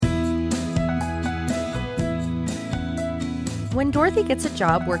When Dorothy gets a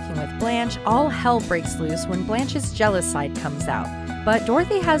job working with Blanche, all hell breaks loose when Blanche's jealous side comes out. But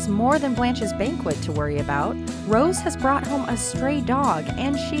Dorothy has more than Blanche's banquet to worry about. Rose has brought home a stray dog,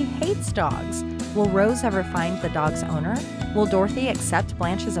 and she hates dogs. Will Rose ever find the dog's owner? Will Dorothy accept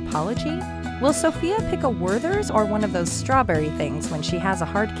Blanche's apology? Will Sophia pick a Werther's or one of those strawberry things when she has a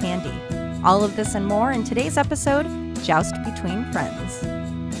hard candy? All of this and more in today's episode, Joust Between Friends.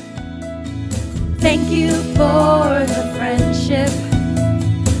 Thank you for the friendship.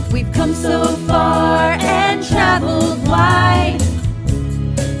 We've come so far and traveled wide.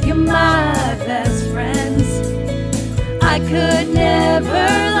 You're my best friends. I could never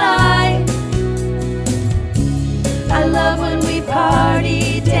lie. I love when we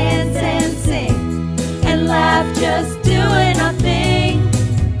party, dance and sing, and laugh just doing our thing.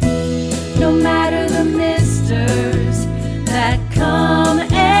 No matter the misters that come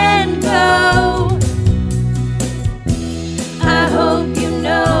and go, I hope you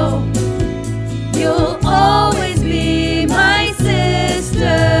know you'll always be my sisters.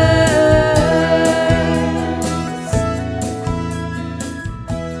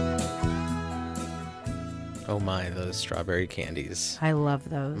 Oh my, those strawberry candies. I love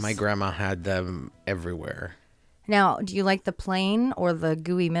those. My grandma had them everywhere. Now, do you like the plain or the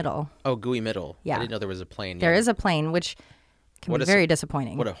gooey middle? Oh, gooey middle. Yeah. I didn't know there was a plain. There is a plain, which can be very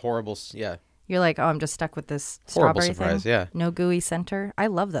disappointing. What a horrible, yeah. You're like, oh, I'm just stuck with this Horrible strawberry surprise, thing. yeah. No gooey center. I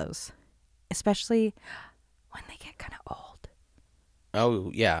love those, especially when they get kind of old.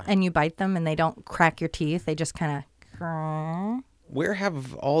 Oh, yeah. And you bite them and they don't crack your teeth. They just kind of... Where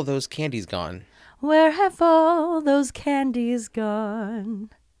have all those candies gone? Where have all those candies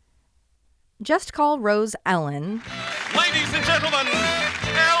gone? Just call Rose Ellen. Ladies and gentlemen,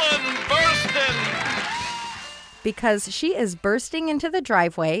 Ellen Burstyn. Because she is bursting into the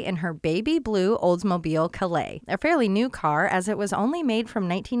driveway in her baby blue Oldsmobile Calais, a fairly new car as it was only made from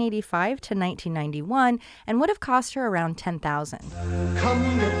 1985 to 1991 and would have cost her around $10,000.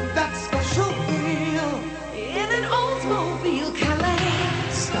 Come get that special feel in an Oldsmobile Calais.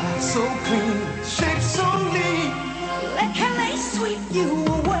 Style so clean, shape so neat. Let Calais sweep you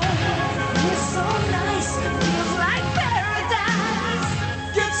away. You're so nice, feels like paradise.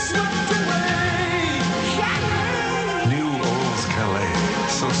 Get swept away. Calais. New Olds Calais,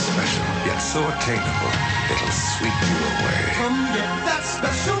 so special yet so attainable. It'll sweep you away. Come get that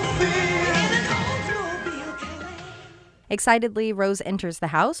special feel in an Oldsmobile Calais. Excitedly, Rose enters the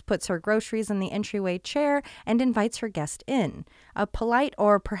house, puts her groceries in the entryway chair, and invites her guest in. A polite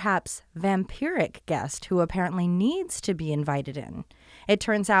or perhaps vampiric guest who apparently needs to be invited in. It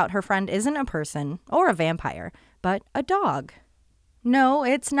turns out her friend isn't a person or a vampire, but a dog. No,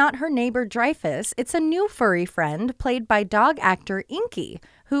 it's not her neighbor Dreyfus. It's a new furry friend played by dog actor Inky,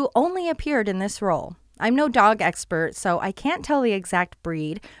 who only appeared in this role. I'm no dog expert, so I can't tell the exact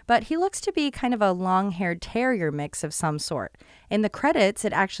breed, but he looks to be kind of a long-haired terrier mix of some sort. In the credits,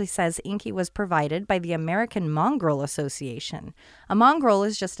 it actually says Inky was provided by the American Mongrel Association. A mongrel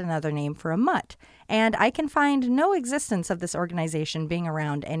is just another name for a mutt, and I can find no existence of this organization being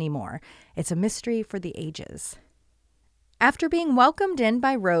around anymore. It's a mystery for the ages. After being welcomed in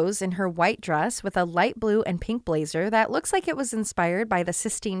by Rose in her white dress with a light blue and pink blazer that looks like it was inspired by the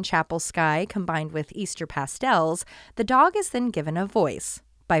Sistine Chapel sky combined with Easter pastels, the dog is then given a voice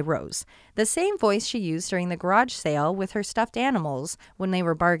by Rose, the same voice she used during the garage sale with her stuffed animals when they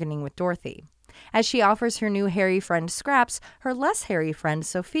were bargaining with Dorothy. As she offers her new hairy friend Scraps, her less hairy friend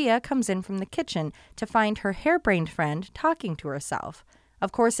Sophia comes in from the kitchen to find her harebrained friend talking to herself.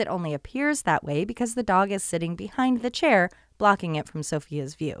 Of course, it only appears that way because the dog is sitting behind the chair, blocking it from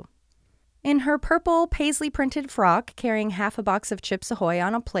Sophia's view. In her purple paisley-printed frock, carrying half a box of Chips Ahoy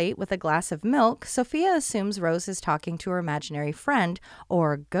on a plate with a glass of milk, Sophia assumes Rose is talking to her imaginary friend,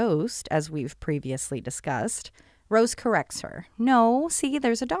 or ghost, as we've previously discussed. Rose corrects her. No, see,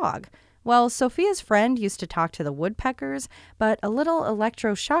 there's a dog. Well, Sophia's friend used to talk to the woodpeckers, but a little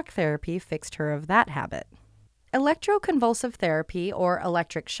electroshock therapy fixed her of that habit. Electroconvulsive therapy, or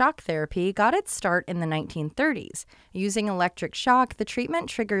electric shock therapy, got its start in the 1930s. Using electric shock, the treatment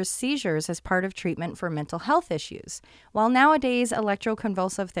triggers seizures as part of treatment for mental health issues. While nowadays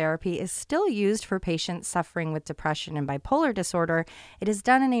electroconvulsive therapy is still used for patients suffering with depression and bipolar disorder, it is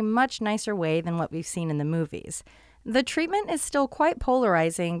done in a much nicer way than what we've seen in the movies. The treatment is still quite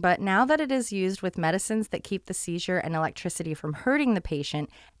polarizing, but now that it is used with medicines that keep the seizure and electricity from hurting the patient,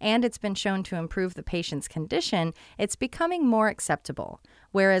 and it's been shown to improve the patient's condition, it's becoming more acceptable.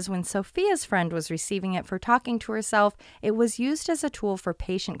 Whereas when Sophia's friend was receiving it for talking to herself, it was used as a tool for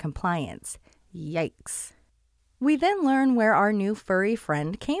patient compliance. Yikes. We then learn where our new furry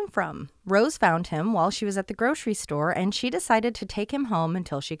friend came from. Rose found him while she was at the grocery store, and she decided to take him home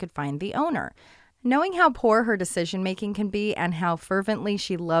until she could find the owner. Knowing how poor her decision-making can be and how fervently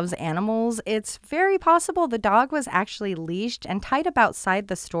she loves animals, it's very possible the dog was actually leashed and tied up outside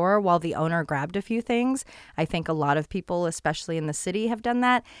the store while the owner grabbed a few things. I think a lot of people, especially in the city, have done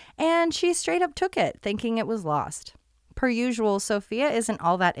that, and she straight up took it, thinking it was lost. Per usual, Sophia isn't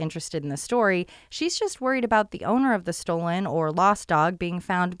all that interested in the story. She's just worried about the owner of the stolen or lost dog being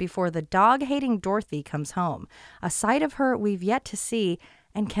found before the dog-hating Dorothy comes home, a side of her we've yet to see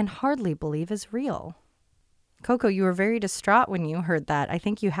and can hardly believe is real. Coco, you were very distraught when you heard that. I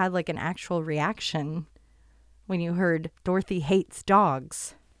think you had like an actual reaction when you heard Dorothy hates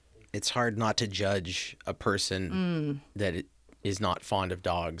dogs. It's hard not to judge a person that is not fond of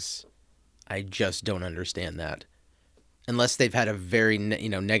dogs. I just don't understand that. Unless they've had a very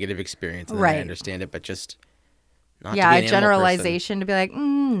negative experience, and then I understand it, but just not to be an a animal generalization to be like,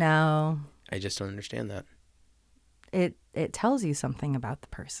 no. I just don't understand that. It tells you something about the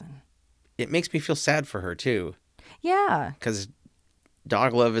person. It makes me feel sad for her, too. Yeah. Because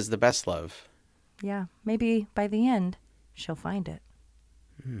dog love is the best love. Yeah. Maybe by the end, she'll find it.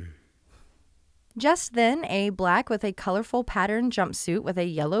 Just then, a black with a colorful patterned jumpsuit with a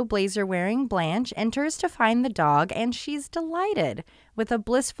yellow blazer wearing Blanche enters to find the dog, and she's delighted. With a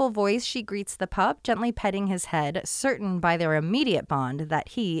blissful voice, she greets the pup, gently petting his head, certain by their immediate bond that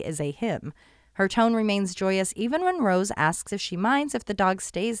he is a him. Her tone remains joyous even when Rose asks if she minds if the dog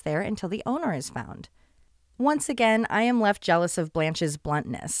stays there until the owner is found. Once again, I am left jealous of Blanche's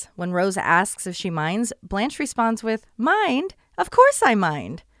bluntness. When Rose asks if she minds, Blanche responds with, "Mind? Of course I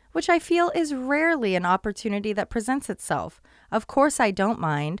mind," which I feel is rarely an opportunity that presents itself. Of course I don't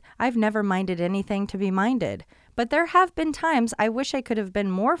mind. I've never minded anything to be minded. But there have been times I wish I could have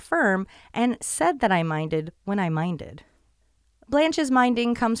been more firm and said that I minded when I minded. Blanche's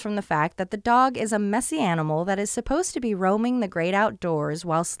minding comes from the fact that the dog is a messy animal that is supposed to be roaming the great outdoors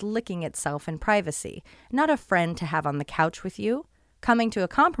whilst licking itself in privacy, not a friend to have on the couch with you. Coming to a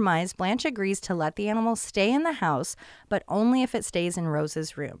compromise, Blanche agrees to let the animal stay in the house, but only if it stays in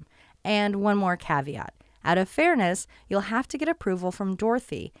Rose's room. And one more caveat. Out of fairness, you'll have to get approval from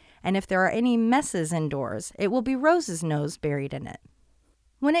Dorothy, and if there are any messes indoors, it will be Rose's nose buried in it.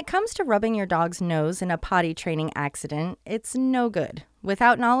 When it comes to rubbing your dog's nose in a potty training accident, it's no good.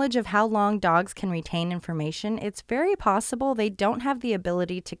 Without knowledge of how long dogs can retain information, it's very possible they don't have the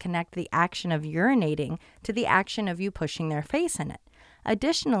ability to connect the action of urinating to the action of you pushing their face in it.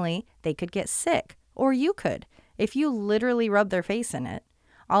 Additionally, they could get sick, or you could, if you literally rub their face in it.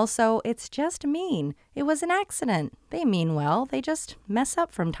 Also, it's just mean. It was an accident. They mean well, they just mess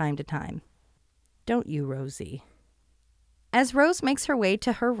up from time to time. Don't you, Rosie? As Rose makes her way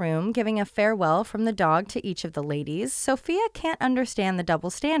to her room, giving a farewell from the dog to each of the ladies, Sophia can't understand the double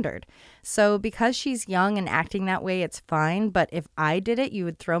standard. So because she's young and acting that way, it's fine, but if I did it, you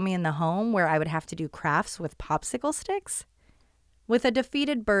would throw me in the home where I would have to do crafts with popsicle sticks? With a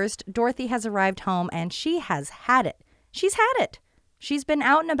defeated burst, Dorothy has arrived home and she has had it. She's had it. She's been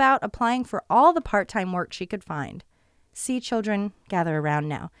out and about applying for all the part-time work she could find. See, children, gather around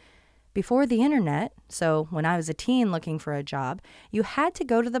now. Before the internet, so when I was a teen looking for a job, you had to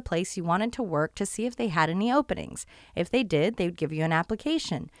go to the place you wanted to work to see if they had any openings. If they did, they would give you an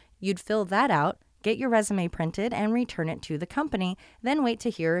application. You'd fill that out, get your resume printed, and return it to the company, then wait to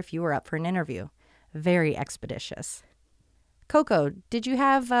hear if you were up for an interview. Very expeditious. Coco, did you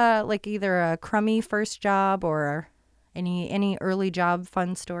have either a crummy first job or any early job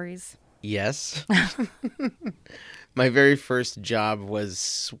fun stories? Yes. My very first job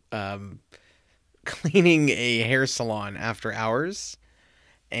was cleaning a hair salon after hours.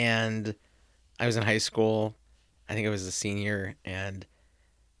 And I was in high school. I think I was a senior. And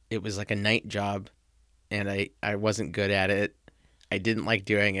it was like a night job. And I wasn't good at it. I didn't like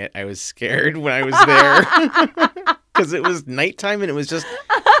doing it. I was scared when I was there. Because it was nighttime and it was just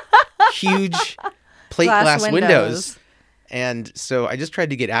huge plate glass windows. And so I just tried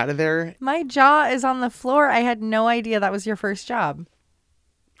to get out of there. My jaw is on the floor. I had no idea that was your first job.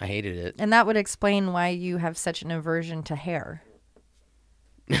 I hated it. And that would explain why you have such an aversion to hair.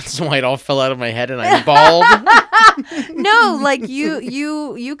 That's why it all fell out of my head and I'm bald. No, like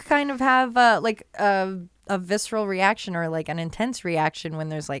you kind of have a visceral reaction or like an intense reaction when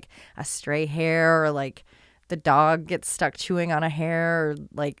there's like a stray hair or like the dog gets stuck chewing on a hair or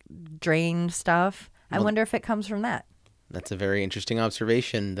like drained stuff. I wonder if it comes from that. That's a very interesting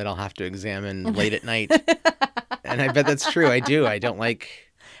observation that I'll have to examine late at night. And I bet that's true. I do. I don't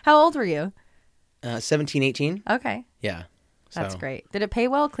like... How old were you? 17, 18. Okay. Yeah. That's great. Did it pay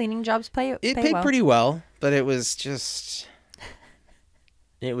well? Cleaning jobs pay It paid well? pretty well. But it was just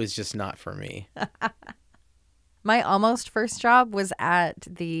not for me. My almost first job was at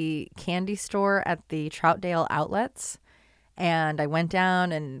the candy store at the Troutdale outlets. And I went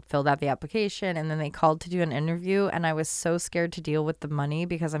down and filled out the application, and then they called to do an interview, and I was so scared to deal with the money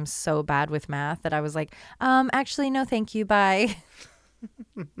because I'm so bad with math that I was like, actually, no, thank you, bye.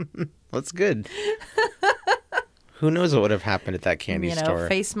 That's good. Who knows what would have happened at that candy store?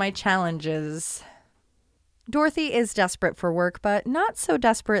 Face my challenges. Dorothy is desperate for work, but not so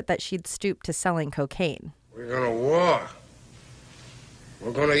desperate that she'd stoop to selling cocaine. We're gonna war.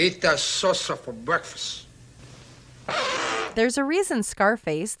 We're gonna eat that salsa for breakfast. There's a reason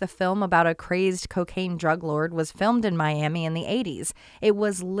Scarface, the film about a crazed cocaine drug lord, was filmed in Miami in the 80s. It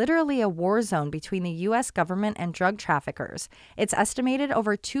was literally a war zone between the U.S. government and drug traffickers. It's estimated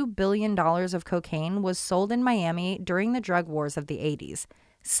over $2 billion of cocaine was sold in Miami during the drug wars of the 80s.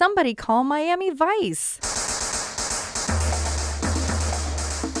 Somebody call Miami Vice.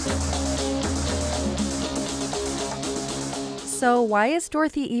 So why is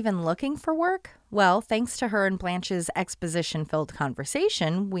Dorothy even looking for work? Well, thanks to her and Blanche's exposition-filled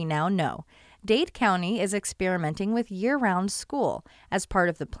conversation, we now know. Dade County is experimenting with year-round school. As part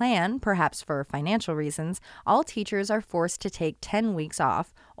of the plan, perhaps for financial reasons, all teachers are forced to take 10 weeks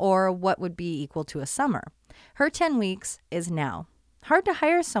off, or what would be equal to a summer. Her 10 weeks is now. Hard to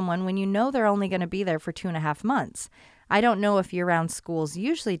hire someone when you know they're only going to be there for 2.5 months. I don't know if year-round schools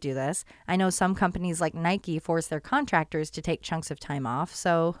usually do this. I know some companies like Nike force their contractors to take chunks of time off,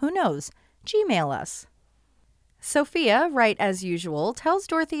 so who knows? Gmail us. Sophia, right as usual, tells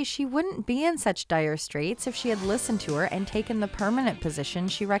Dorothy she wouldn't be in such dire straits if she had listened to her and taken the permanent position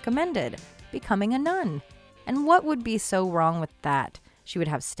she recommended, becoming a nun. And what would be so wrong with that? She would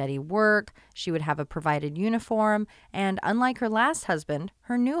have steady work, she would have a provided uniform, and unlike her last husband,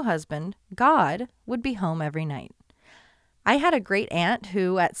 her new husband, God, would be home every night. I had a great aunt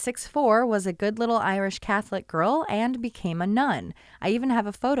who, at 6'4", was a good little Irish Catholic girl and became a nun. I even have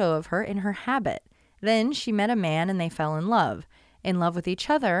a photo of her in her habit. Then she met a man and they fell in love with each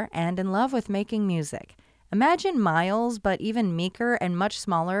other, and in love with making music. Imagine Miles, but even meeker and much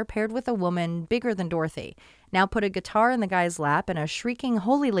smaller, paired with a woman bigger than Dorothy. Now put a guitar in the guy's lap and a shrieking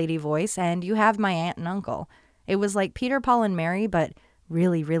holy lady voice, and you have my aunt and uncle. It was like Peter, Paul, and Mary, but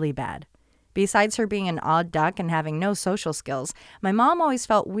really, really bad. Besides her being an odd duck and having no social skills, my mom always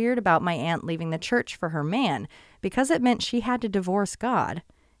felt weird about my aunt leaving the church for her man, because it meant she had to divorce God.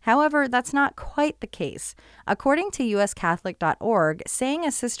 However, that's not quite the case. According to uscatholic.org, saying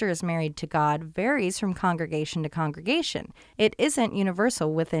a sister is married to God varies from congregation to congregation. It isn't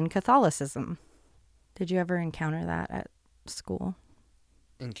universal within Catholicism. Did you ever encounter that at school?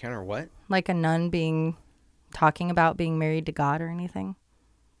 Encounter what? Like a nun talking about being married to God or anything?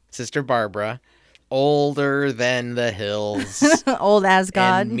 Sister Barbara, older than the hills. Old as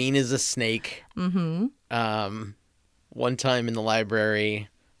God. And mean as a snake. Mm-hmm. One time in the library,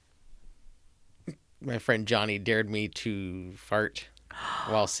 my friend Johnny dared me to fart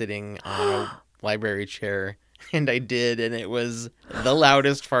while sitting on a library chair. And I did, and it was the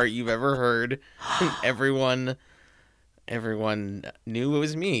loudest fart you've ever heard. Everyone knew it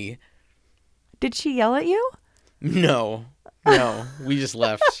was me. Did she yell at you? No, we just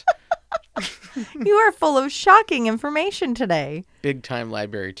left. You are full of shocking information today. Big time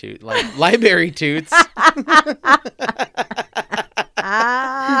library toot. Library toots.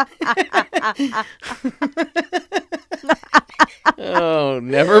 Oh,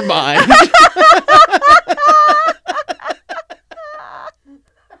 never mind.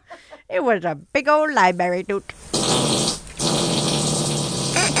 It was a big old library toot.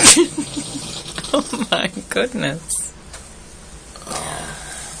 Oh my goodness.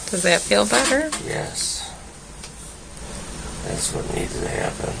 Does that feel better? Yes. That's what needs to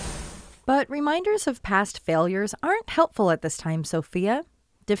happen. But reminders of past failures aren't helpful at this time, Sophia.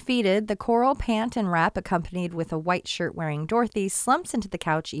 Defeated, the coral pant and wrap accompanied with a white shirt wearing Dorothy slumps into the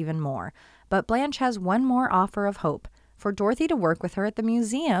couch even more. But Blanche has one more offer of hope, for Dorothy to work with her at the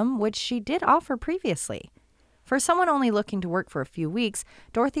museum, which she did offer previously. For someone only looking to work for a few weeks,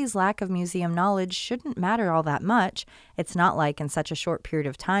 Dorothy's lack of museum knowledge shouldn't matter all that much. It's not like in such a short period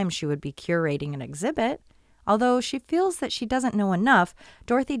of time she would be curating an exhibit. Although she feels that she doesn't know enough,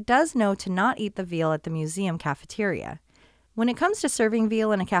 Dorothy does know to not eat the veal at the museum cafeteria. When it comes to serving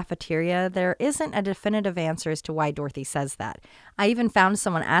veal in a cafeteria, there isn't a definitive answer as to why Dorothy says that. I even found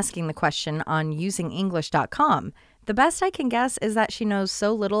someone asking the question on usingenglish.com. The best I can guess is that she knows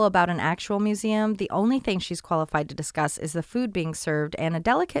so little about an actual museum, the only thing she's qualified to discuss is the food being served, and a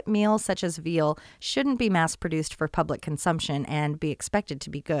delicate meal such as veal shouldn't be mass-produced for public consumption and be expected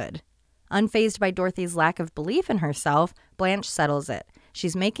to be good. Unfazed by Dorothy's lack of belief in herself, Blanche settles it.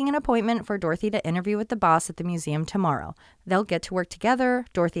 She's making an appointment for Dorothy to interview with the boss at the museum tomorrow. They'll get to work together,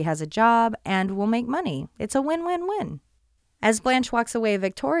 Dorothy has a job, and will make money. It's a win-win-win. As Blanche walks away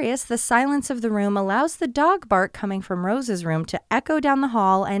victorious, the silence of the room allows the dog bark coming from Rose's room to echo down the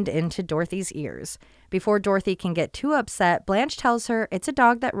hall and into Dorothy's ears. Before Dorothy can get too upset, Blanche tells her it's a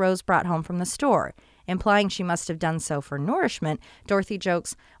dog that Rose brought home from the store. Implying she must have done so for nourishment, Dorothy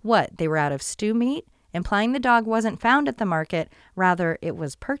jokes, "What, they were out of stew meat?" Implying the dog wasn't found at the market, rather it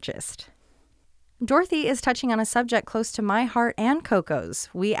was purchased. Dorothy is touching on a subject close to my heart and Coco's.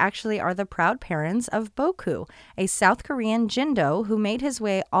 We actually are the proud parents of Boku, a South Korean Jindo who made his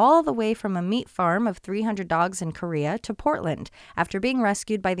way all the way from a meat farm of 300 dogs in Korea to Portland after being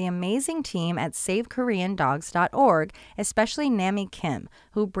rescued by the amazing team at SaveKoreanDogs.org, especially Nami Kim,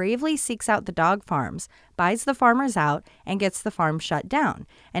 who bravely seeks out the dog farms, buys the farmers out, and gets the farm shut down.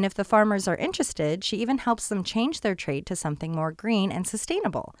 And if the farmers are interested, she even helps them change their trade to something more green and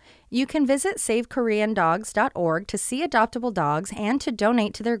sustainable. You can visit SaveKoreanDogs.org to see adoptable dogs and to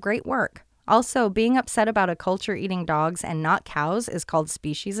donate to their great work. Also, being upset about a culture eating dogs and not cows is called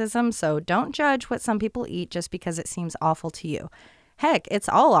speciesism, so don't judge what some people eat just because it seems awful to you. Heck, it's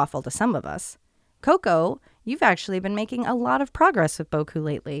all awful to some of us. Coco, you've actually been making a lot of progress with Boku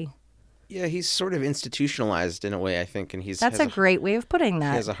lately. Yeah, he's sort of institutionalized in a way, I think, and That's a great way of putting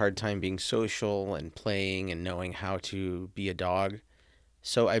that. He has a hard time being social and playing and knowing how to be a dog.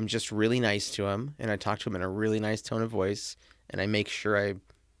 So I'm just really nice to him, and I talk to him in a really nice tone of voice, and I make sure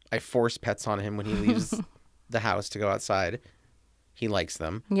I force pets on him when he leaves the house to go outside. He likes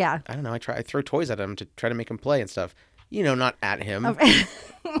them. Yeah. I don't know, I throw toys at him to try to make him play and stuff. You know, not at him.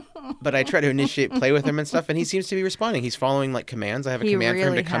 But I try to initiate play with him and stuff, and he seems to be responding. He's following like commands. I have a command for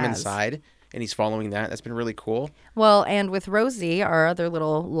him to come inside, and he's following that. That's been really cool. Well, and with Rosie, our other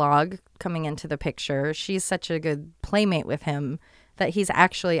little log coming into the picture, she's such a good playmate with him that he's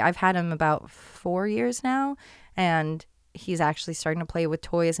actually, I've had him about 4 years now, and he's actually starting to play with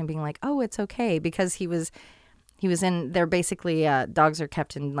toys and being like, oh, it's okay, because he was in, they're basically, dogs are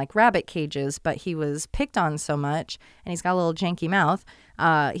kept in like rabbit cages, but he was picked on so much, and he's got a little janky mouth.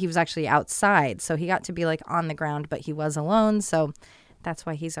 He was actually outside, so he got to be like on the ground, but he was alone, so that's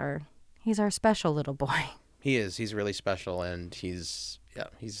why he's our special little boy. He is. He's really special, and he's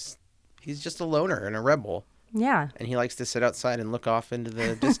just a loner and a rebel. Yeah. And he likes to sit outside and look off into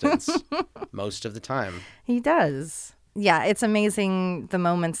the distance most of the time. He does. Yeah, it's amazing the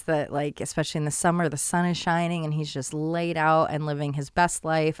moments that, like, especially in the summer, the sun is shining and he's just laid out and living his best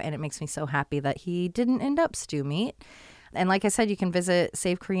life. And it makes me so happy that he didn't end up stew meat. And like I said, you can visit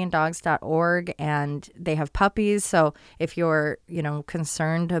SaveKoreanDogs.org, and they have puppies. So if you're,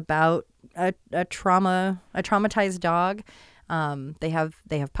 concerned about a traumatized dog, they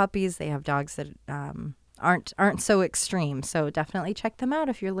have puppies. They have dogs that aren't so extreme. So definitely check them out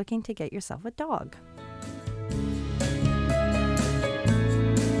if you're looking to get yourself a dog.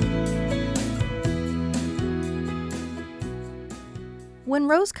 When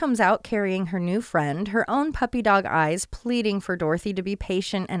Rose comes out carrying her new friend, her own puppy dog eyes pleading for Dorothy to be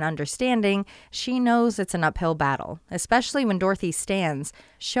patient and understanding, she knows it's an uphill battle, especially when Dorothy stands,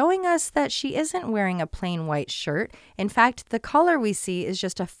 showing us that she isn't wearing a plain white shirt. In fact, the collar we see is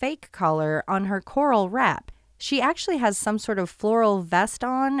just a fake collar on her coral wrap. She actually has some sort of floral vest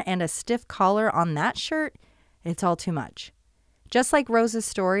on and a stiff collar on that shirt. It's all too much. Just like Rose's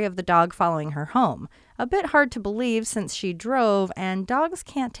story of the dog following her home. A bit hard to believe since she drove and dogs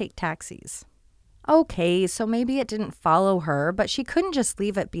can't take taxis. Okay, so maybe it didn't follow her, but she couldn't just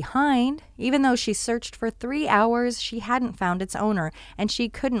leave it behind. Even though she searched for 3 hours, she hadn't found its owner, and she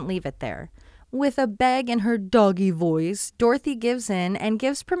couldn't leave it there. With a beg in her doggy voice, Dorothy gives in and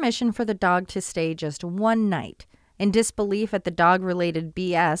gives permission for the dog to stay just one night. In disbelief at the dog-related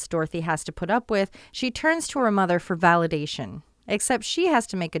BS Dorothy has to put up with, she turns to her mother for validation. Except she has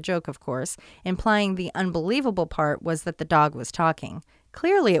to make a joke, of course, implying the unbelievable part was that the dog was talking.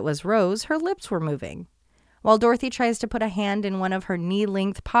 Clearly it was Rose, her lips were moving. While Dorothy tries to put a hand in one of her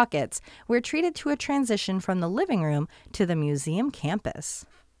knee-length pockets, we're treated to a transition from the living room to the museum campus.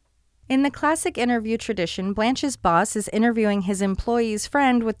 In the classic interview tradition, Blanche's boss is interviewing his employee's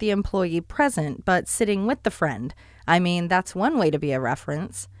friend with the employee present, but sitting with the friend. I mean, that's one way to be a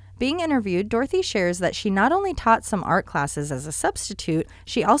reference. Being interviewed, Dorothy shares that she not only taught some art classes as a substitute,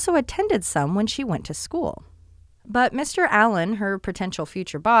 she also attended some when she went to school. But Mr. Allen, her potential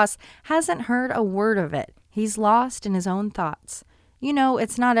future boss, hasn't heard a word of it. He's lost in his own thoughts.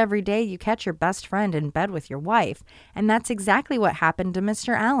 It's not every day you catch your best friend in bed with your wife, and that's exactly what happened to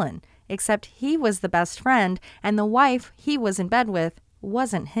Mr. Allen, except he was the best friend, and the wife he was in bed with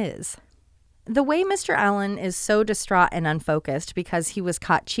wasn't his. The way Mr. Allen is so distraught and unfocused because he was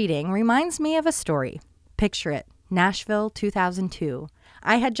caught cheating reminds me of a story. Picture it, Nashville, 2002.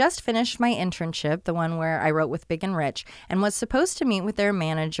 I had just finished my internship, the one where I wrote with Big and Rich, and was supposed to meet with their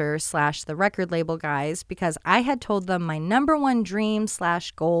manager / the record label guys because I had told them my number one dream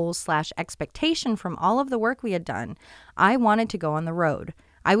 / goal / expectation from all of the work we had done. I wanted to go on the road.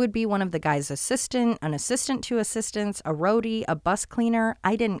 I would be one of the guys' assistant, an assistant to assistants, a roadie, a bus cleaner.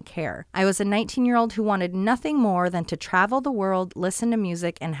 I didn't care. I was a 19-year-old who wanted nothing more than to travel the world, listen to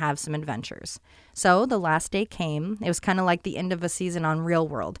music, and have some adventures. So the last day came. It was kind of like the end of a season on Real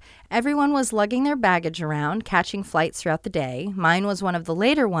World. Everyone was lugging their baggage around, catching flights throughout the day. Mine was one of the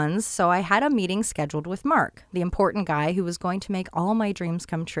later ones, so I had a meeting scheduled with Mark, the important guy who was going to make all my dreams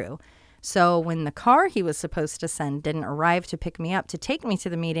come true. So when the car he was supposed to send didn't arrive to pick me up to take me to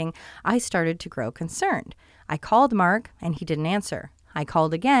the meeting, I started to grow concerned. I called Mark, and he didn't answer. I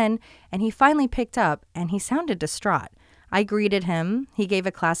called again, and he finally picked up, and he sounded distraught. I greeted him. He gave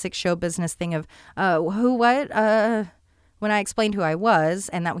a classic show business thing of, who, what? When I explained who I was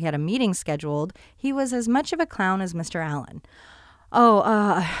and that we had a meeting scheduled, he was as much of a clown as Mr. Allen.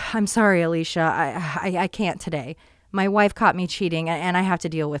 I'm sorry, Alicia. I can't today. My wife caught me cheating, and I have to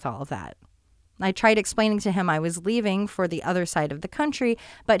deal with all of that. I tried explaining to him I was leaving for the other side of the country,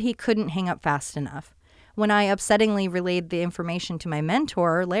 but he couldn't hang up fast enough. When I upsettingly relayed the information to my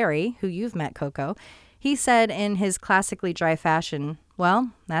mentor, Larry, who you've met, Coco, he said in his classically dry fashion,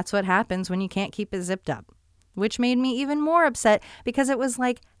 well, that's what happens when you can't keep it zipped up. Which made me even more upset because it was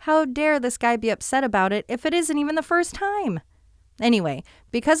like, how dare this guy be upset about it if it isn't even the first time? Anyway,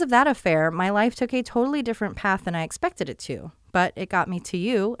 because of that affair, my life took a totally different path than I expected it to. But it got me to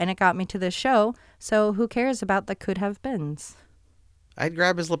you, and it got me to this show, so who cares about the could-have-beens? I'd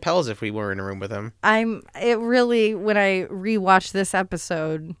grab his lapels if we were in a room with him. When I rewatched this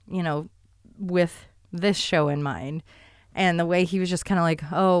episode, with this show in mind, and the way he was just kind of like,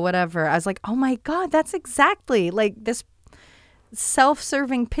 oh, whatever, I was like, oh my God, that's exactly like this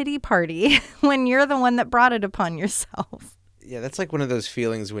self-serving pity party when you're the one that brought it upon yourself. Yeah, that's like one of those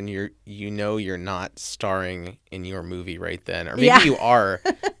feelings when you're not starring in your movie right then. Or maybe you are,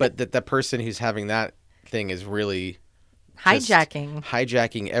 but that the person who's having that thing is really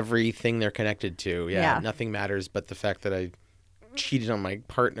hijacking everything they're connected to. Yeah, nothing matters but the fact that I cheated on my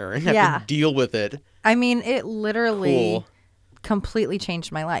partner and have to deal with it. I mean, it literally completely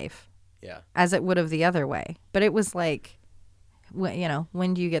changed my life. Yeah. As it would have the other way. But it was like,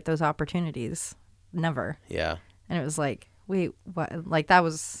 when do you get those opportunities? Never. Yeah. And it was like, wait, what? Like that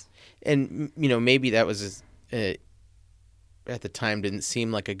was... And, maybe that was, at the time, didn't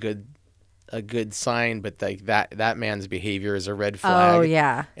seem like a good sign, but like that man's behavior is a red flag. Oh,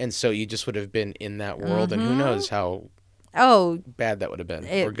 yeah. And so you just would have been in that world, and who knows how bad that would have been,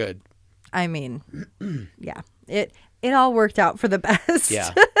 or good. I mean, yeah. It all worked out for the best.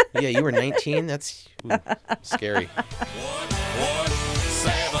 Yeah. Yeah, you were 19? That's scary.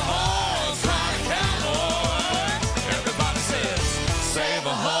 Save a horse, ride a cowboy. Everybody says, save a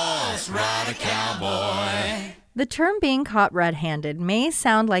horse, ride a cowboy. The term being caught red-handed may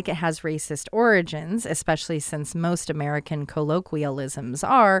sound like it has racist origins, especially since most American colloquialisms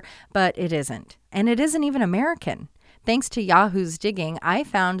are, but it isn't. And it isn't even American. Thanks to Yahoo's digging, I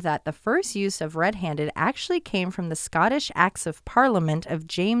found that the first use of red-handed actually came from the Scottish Acts of Parliament of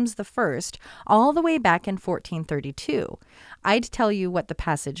James I, all the way back in 1432. I'd tell you what the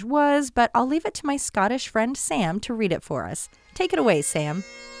passage was, but I'll leave it to my Scottish friend Sam to read it for us. Take it away, Sam.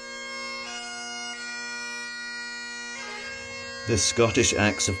 The Scottish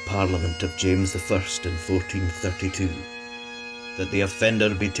Acts of Parliament of James I in 1432, that the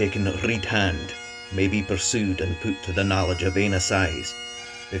offender be taken reed hand, may be pursued and put to the knowledge of ane assize,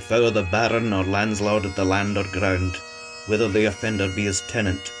 before the baron or landslord of the land or ground, whether the offender be his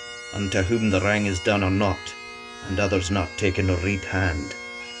tenant, unto whom the wrang is done or not, and others not taken reed hand.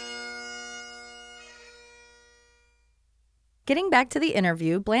 Getting back to the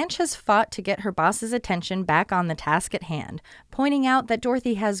interview, Blanche has fought to get her boss's attention back on the task at hand, pointing out that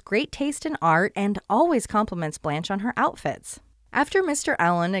Dorothy has great taste in art and always compliments Blanche on her outfits. After Mr.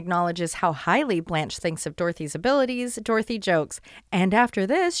 Allen acknowledges how highly Blanche thinks of Dorothy's abilities, Dorothy jokes, and after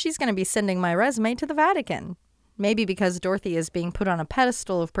this, she's going to be sending my resume to the Vatican. Maybe because Dorothy is being put on a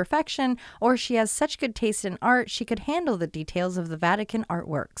pedestal of perfection, or she has such good taste in art she could handle the details of the Vatican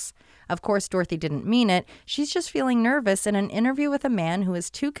artworks. Of course, Dorothy didn't mean it. She's just feeling nervous in an interview with a man who is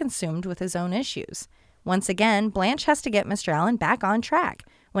too consumed with his own issues. Once again, Blanche has to get Mr. Allen back on track.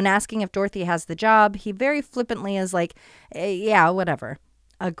 When asking if Dorothy has the job, he very flippantly is like, yeah, whatever.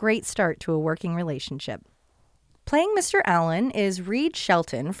 A great start to a working relationship. Playing Mr. Allen is Reed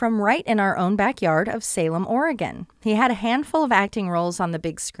Shelton from right in our own backyard of Salem, Oregon. He had a handful of acting roles on the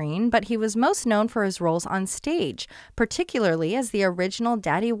big screen, but he was most known for his roles on stage, particularly as the original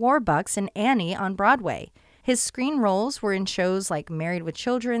Daddy Warbucks in Annie on Broadway. His screen roles were in shows like Married with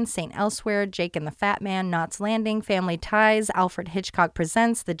Children, St. Elsewhere, Jake and the Fat Man, Knots Landing, Family Ties, Alfred Hitchcock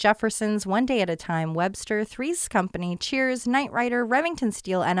Presents, The Jeffersons, One Day at a Time, Webster, Three's Company, Cheers, Knight Rider, Remington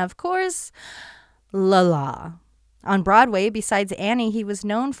Steele, and of course, La La. On Broadway, besides Annie, he was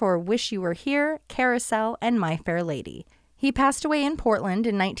known for Wish You Were Here, Carousel, and My Fair Lady. He passed away in Portland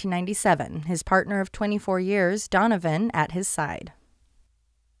in 1997, his partner of 24 years, Donovan, at his side.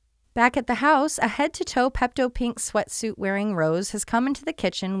 Back at the house, a head-to-toe Pepto-Pink sweatsuit-wearing Rose has come into the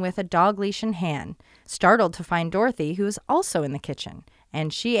kitchen with a dog leash in hand, startled to find Dorothy, who is also in the kitchen.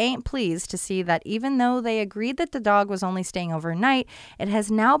 And she ain't pleased to see that even though they agreed that the dog was only staying overnight, it has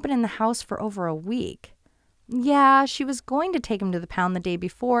now been in the house for over a week. Yeah, she was going to take him to the pound the day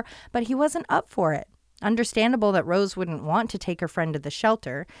before, but he wasn't up for it. Understandable that Rose wouldn't want to take her friend to the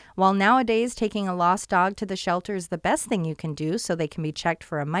shelter. While nowadays taking a lost dog to the shelter is the best thing you can do so they can be checked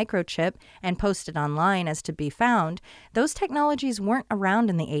for a microchip and posted online as to be found, those technologies weren't around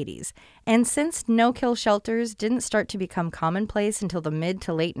in the 80s. And since no-kill shelters didn't start to become commonplace until the mid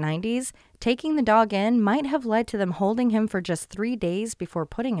to late 90s, taking the dog in might have led to them holding him for just 3 days before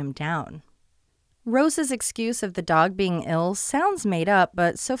putting him down. Rose's excuse of the dog being ill sounds made up,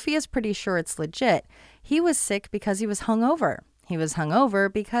 but Sophia's pretty sure it's legit. He was sick because he was hungover. He was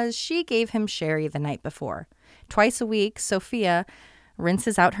hungover because she gave him sherry the night before. Twice a week, Sophia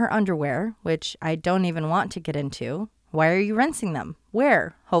rinses out her underwear, which I don't even want to get into. Why are you rinsing them?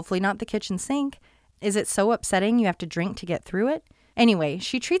 Where? Hopefully not the kitchen sink. Is it so upsetting you have to drink to get through it? Anyway,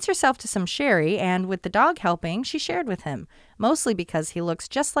 she treats herself to some sherry, and with the dog helping, she shared with him, mostly because he looks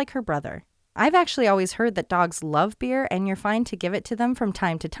just like her brother. I've actually always heard that dogs love beer and you're fine to give it to them from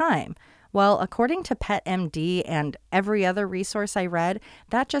time to time. Well, according to PetMD and every other resource I read,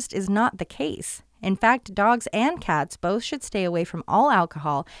 that just is not the case. In fact, dogs and cats both should stay away from all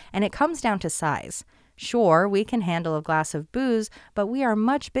alcohol, and it comes down to size. Sure, we can handle a glass of booze, but we are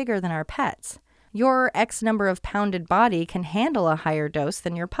much bigger than our pets. Your X number of pounded body can handle a higher dose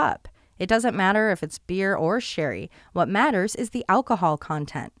than your pup. It doesn't matter if it's beer or sherry. What matters is the alcohol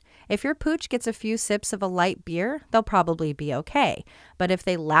content. If your pooch gets a few sips of a light beer, they'll probably be okay. But if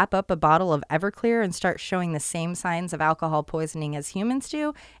they lap up a bottle of Everclear and start showing the same signs of alcohol poisoning as humans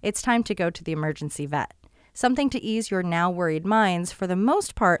do, it's time to go to the emergency vet. Something to ease your now worried minds, for the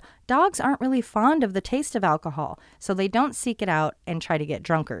most part, dogs aren't really fond of the taste of alcohol, so they don't seek it out and try to get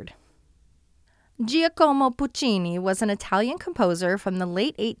drunkard. Giacomo Puccini was an Italian composer from the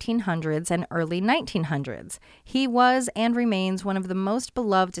late 1800s and early 1900s. He was and remains one of the most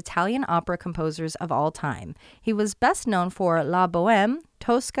beloved Italian opera composers of all time. He was best known for La Bohème,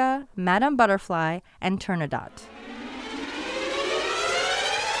 Tosca, Madame Butterfly, and Turandot.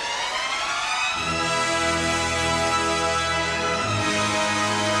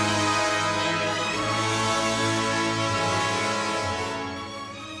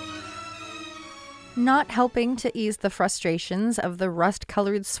 Not helping to ease the frustrations of the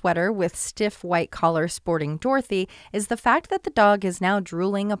rust-colored sweater with stiff white collar sporting Dorothy is the fact that the dog is now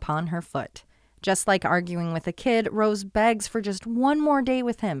drooling upon her foot. Just like arguing with a kid, Rose begs for just one more day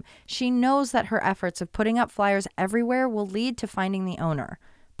with him. She knows that her efforts of putting up flyers everywhere will lead to finding the owner.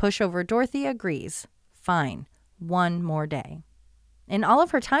 Pushover Dorothy agrees. Fine, one more day. In all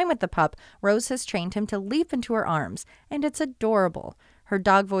of her time with the pup, Rose has trained him to leap into her arms, and it's adorable. Her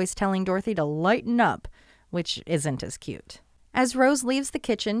dog voice telling Dorothy to lighten up, which isn't as cute. As Rose leaves the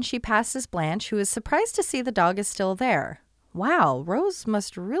kitchen, she passes Blanche, who is surprised to see the dog is still there. Wow, Rose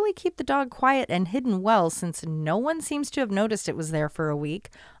must really keep the dog quiet and hidden well, since no one seems to have noticed it was there for a week,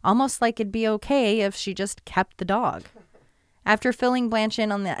 almost like it'd be okay if she just kept the dog. After filling Blanche in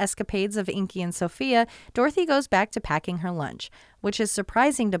on the escapades of Inky and Sophia, Dorothy goes back to packing her lunch, which is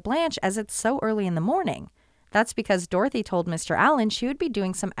surprising to Blanche as it's so early in the morning. That's because Dorothy told Mr. Allen she would be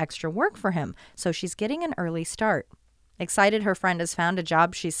doing some extra work for him, so she's getting an early start. Excited her friend has found a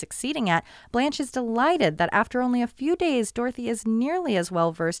job she's succeeding at, Blanche is delighted that after only a few days, Dorothy is nearly as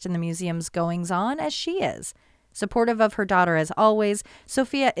well versed in the museum's goings-on as she is. Supportive of her daughter as always,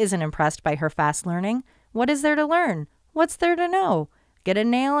 Sophia isn't impressed by her fast learning. What is there to learn? What's there to know? Get a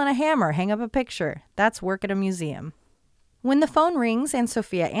nail and a hammer, hang up a picture. That's work at a museum. When the phone rings and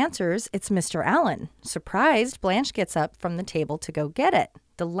Sophia answers, it's Mr. Allen. Surprised, Blanche gets up from the table to go get it,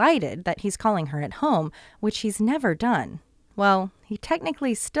 delighted that he's calling her at home, which he's never done. Well, he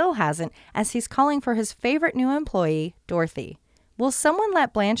technically still hasn't, as he's calling for his favorite new employee, Dorothy. Will someone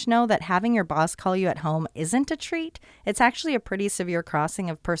let Blanche know that having your boss call you at home isn't a treat? It's actually a pretty severe crossing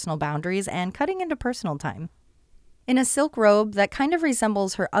of personal boundaries and cutting into personal time. In a silk robe that kind of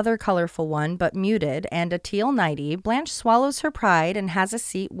resembles her other colorful one but muted and a teal nightie, Blanche swallows her pride and has a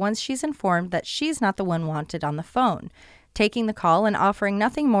seat once she's informed that she's not the one wanted on the phone. Taking the call and offering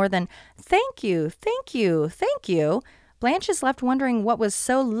nothing more than, "Thank you, thank you, thank you," Blanche is left wondering what was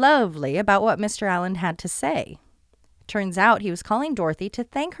so lovely about what Mr. Allen had to say. Turns out he was calling Dorothy to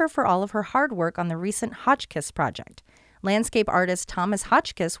thank her for all of her hard work on the recent Hotchkiss project. Landscape artist Thomas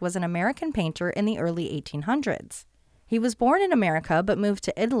Hotchkiss was an American painter in the early 1800s. He was born in America but moved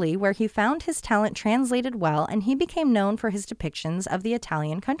to Italy, where he found his talent translated well, and he became known for his depictions of the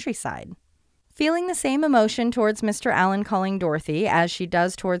Italian countryside. Feeling the same emotion towards Mr. Allen calling Dorothy as she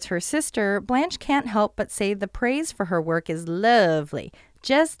does towards her sister, Blanche can't help but say the praise for her work is lovely,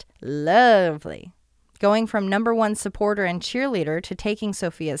 just lovely. Going from #1 supporter and cheerleader to taking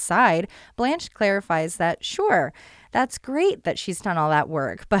Sophia's side, Blanche clarifies that, sure, that's great that she's done all that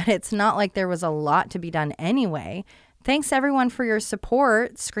work, but it's not like there was a lot to be done anyway. Thanks everyone for your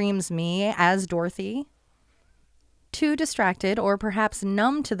support, screams me as Dorothy. Too distracted or perhaps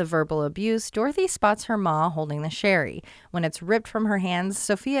numb to the verbal abuse, Dorothy spots her ma holding the sherry. When it's ripped from her hands,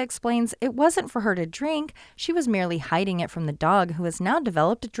 Sophia explains it wasn't for her to drink. She was merely hiding it from the dog, who has now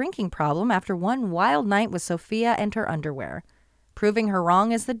developed a drinking problem after one wild night with Sophia and her underwear. Proving her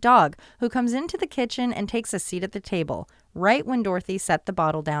wrong is the dog, who comes into the kitchen and takes a seat at the table, right when Dorothy set the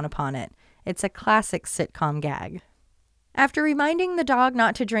bottle down upon it. It's a classic sitcom gag. After reminding the dog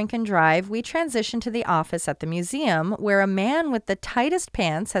not to drink and drive, we transition to the office at the museum, where a man with the tightest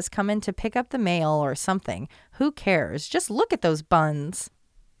pants has come in to pick up the mail or something. Who cares? Just look at those buns.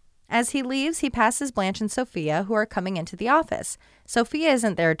 As he leaves, he passes Blanche and Sophia, who are coming into the office. Sophia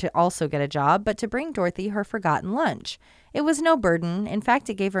isn't there to also get a job, but to bring Dorothy her forgotten lunch. It was no burden. In fact,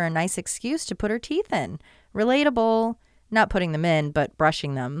 it gave her a nice excuse to put her teeth in. Relatable. Not putting them in, but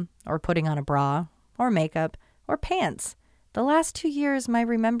brushing them, or putting on a bra, or makeup, or pants. The last 2 years, my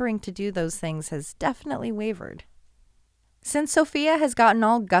remembering to do those things has definitely wavered. Since Sophia has gotten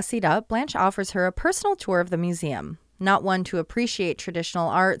all gussied up, Blanche offers her a personal tour of the museum. Not one to appreciate traditional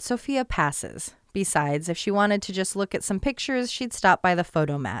art, Sophia passes. Besides, if she wanted to just look at some pictures, she'd stop by the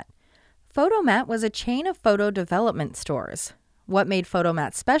Photomat. Photomat was a chain of photo development stores. What made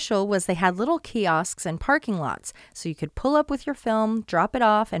Photomat special was they had little kiosks and parking lots, so you could pull up with your film, drop it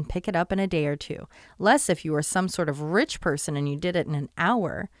off, and pick it up in a day or two. Less if you were some sort of rich person and you did it in an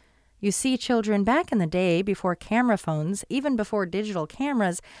hour. You see, children, back in the day, before camera phones, even before digital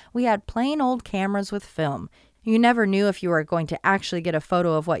cameras, we had plain old cameras with film. You never knew if you were going to actually get a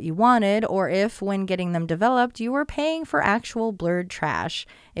photo of what you wanted, or if, when getting them developed, you were paying for actual blurred trash.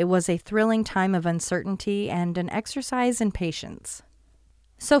 It was a thrilling time of uncertainty and an exercise in patience.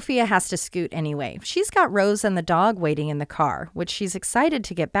 Sophia has to scoot anyway. She's got Rose and the dog waiting in the car, which she's excited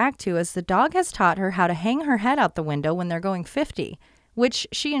to get back to, as the dog has taught her how to hang her head out the window when they're going 50, which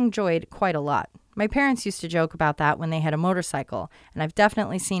she enjoyed quite a lot. My parents used to joke about that when they had a motorcycle, and I've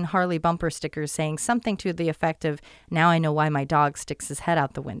definitely seen Harley bumper stickers saying something to the effect of, "Now I know why my dog sticks his head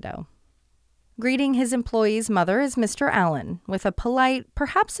out the window." Greeting his employee's mother is Mr. Allen. With a polite,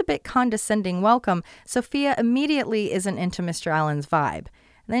 perhaps a bit condescending welcome, Sophia immediately isn't into Mr. Allen's vibe.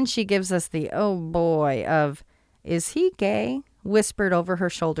 Then she gives us the "oh boy" of, "Is he gay?" whispered over her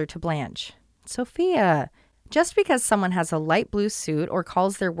shoulder to Blanche. Sophia, just because someone has a light blue suit or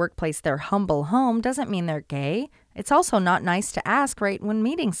calls their workplace their humble home doesn't mean they're gay. It's also not nice to ask right when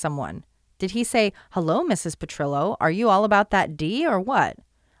meeting someone. Did he say, "Hello, Mrs. Petrillo, are you all about that D or what?"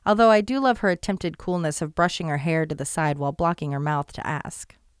 Although I do love her attempted coolness of brushing her hair to the side while blocking her mouth to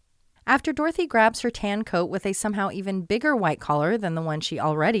ask. After Dorothy grabs her tan coat with a somehow even bigger white collar than the one she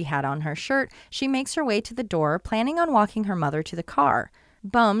already had on her shirt, she makes her way to the door, planning on walking her mother to the car.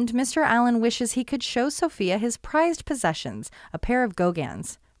 Bummed, Mr. Allen wishes he could show Sophia his prized possessions, a pair of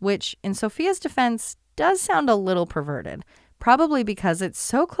Gauguins, which, in Sophia's defense, does sound a little perverted, probably because it's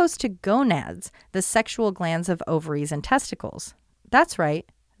so close to gonads, the sexual glands of ovaries and testicles. That's right,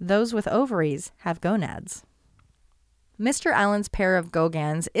 those with ovaries have gonads. Mr. Allen's pair of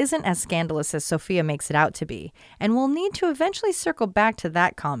Gauguins isn't as scandalous as Sophia makes it out to be, and we'll need to eventually circle back to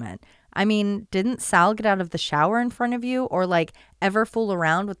that comment. I mean, didn't Sal get out of the shower in front of you or ever fool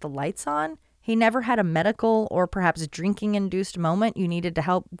around with the lights on? He never had a medical or perhaps drinking-induced moment you needed to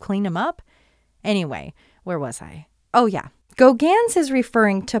help clean him up? Anyway, where was I? Oh yeah, Gauguins is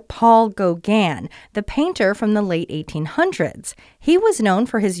referring to Paul Gauguin, the painter from the late 1800s. He was known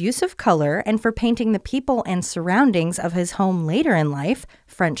for his use of color and for painting the people and surroundings of his home later in life,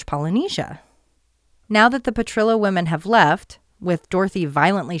 French Polynesia. Now that the Petrillo women have left, With Dorothy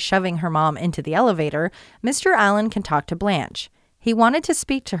violently shoving her mom into the elevator, Mr. Allen can talk to Blanche. He wanted to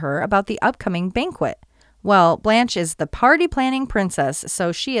speak to her about the upcoming banquet. Well, Blanche is the party planning princess,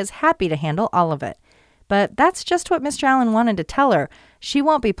 so she is happy to handle all of it. But that's just what Mr. Allen wanted to tell her. She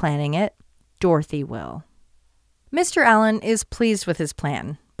won't be planning it. Dorothy will. Mr. Allen is pleased with his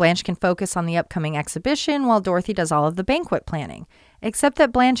plan. Blanche can focus on the upcoming exhibition while Dorothy does all of the banquet planning. Except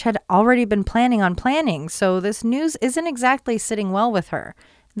that Blanche had already been planning on planning, so this news isn't exactly sitting well with her.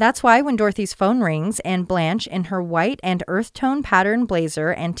 That's why when Dorothy's phone rings and Blanche, in her white and earth tone pattern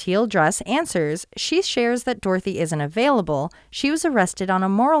blazer and teal dress, answers, she shares that Dorothy isn't available. She was arrested on a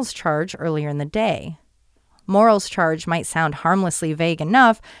morals charge earlier in the day. Morals charge might sound harmlessly vague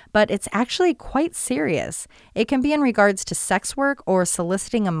enough, but it's actually quite serious. It can be in regards to sex work or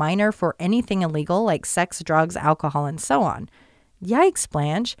soliciting a minor for anything illegal like sex, drugs, alcohol, and so on. Yikes,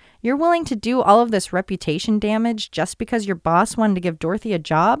 Blanche. You're willing to do all of this reputation damage just because your boss wanted to give Dorothy a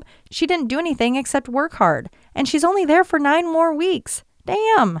job? She didn't do anything except work hard, and she's only there for 9 more weeks.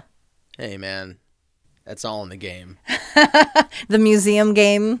 Damn. Hey, man. That's all in the game. The museum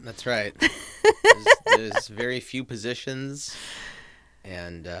game. That's right. There's very few positions,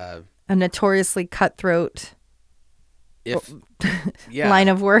 and a notoriously cutthroat yeah, line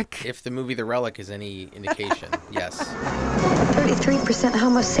of work. If the movie The Relic is any indication, yes. 33%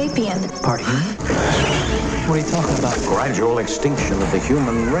 Homo sapien. Pardon? What are you talking about? Gradual extinction of the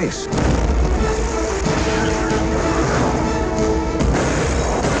human race.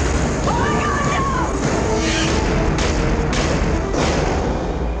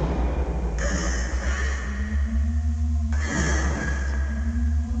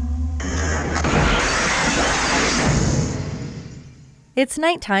 It's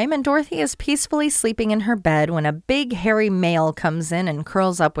nighttime and Dorothy is peacefully sleeping in her bed when a big hairy male comes in and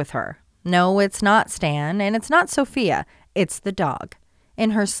curls up with her. No, it's not Stan, and it's not Sophia. It's the dog.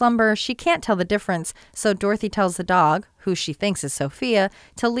 In her slumber, she can't tell the difference, so Dorothy tells the dog, who she thinks is Sophia,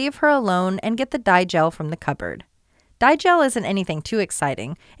 to leave her alone and get the Di-Gel from the cupboard. Di-Gel isn't anything too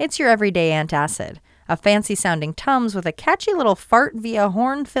exciting. It's your everyday antacid. A fancy-sounding Tums with a catchy little fart via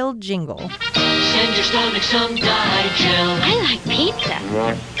horn-filled jingle. Send your stomach some Di-Gel. I like pizza,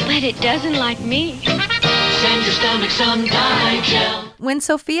 but it doesn't like me. Send your stomach some Di-Gel. When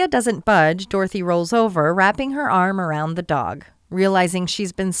Sophia doesn't budge, Dorothy rolls over, wrapping her arm around the dog. Realizing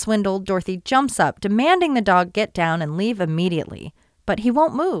she's been swindled, Dorothy jumps up, demanding the dog get down and leave immediately. But he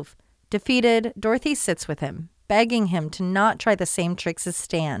won't move. Defeated, Dorothy sits with him, begging him to not try the same tricks as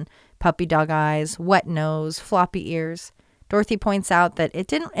Stan. Puppy dog eyes, wet nose, floppy ears. Dorothy points out that it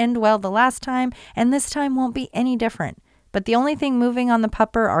didn't end well the last time, and this time won't be any different. But the only thing moving on the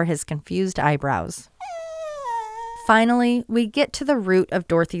pupper are his confused eyebrows. Finally, we get to the root of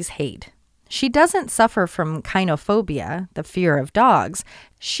Dorothy's hate. She doesn't suffer from kynophobia, the fear of dogs.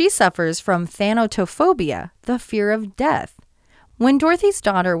 She suffers from thanatophobia, the fear of death. When Dorothy's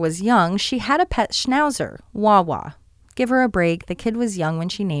daughter was young, she had a pet schnauzer, Wawa. Give her a break, the kid was young when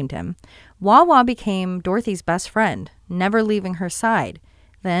she named him. Wawa became Dorothy's best friend, never leaving her side.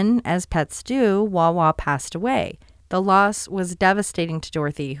 Then, as pets do, Wawa passed away. The loss was devastating to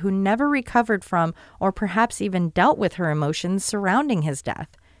Dorothy, who never recovered from or perhaps even dealt with her emotions surrounding his death.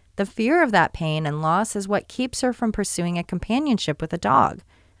 The fear of that pain and loss is what keeps her from pursuing a companionship with a dog.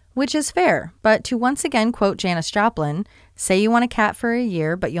 Which is fair, but to once again quote Janis Joplin, say you want a cat for a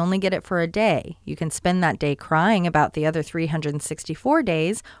year, but you only get it for a day. You can spend that day crying about the other 364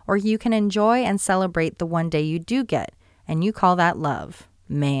 days, or you can enjoy and celebrate the one day you do get, and you call that love,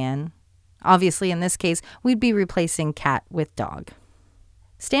 man. Obviously, in this case, we'd be replacing cat with dog.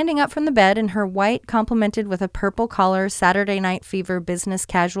 Standing up from the bed in her white, complemented with a purple collar Saturday Night Fever business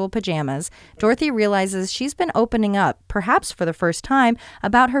casual pajamas, Dorothy realizes she's been opening up, perhaps for the first time,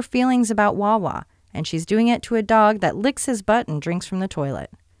 about her feelings about Wawa, and she's doing it to a dog that licks his butt and drinks from the toilet.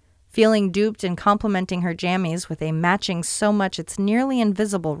 Feeling duped and complimenting her jammies with a matching so much it's nearly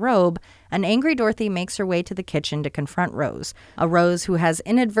invisible robe, an angry Dorothy makes her way to the kitchen to confront Rose, a Rose who has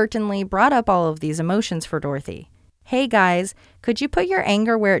inadvertently brought up all of these emotions for Dorothy. Hey guys, could you put your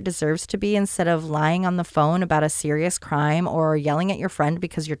anger where it deserves to be instead of lying on the phone about a serious crime or yelling at your friend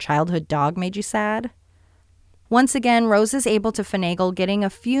because your childhood dog made you sad? Once again, Rose is able to finagle getting a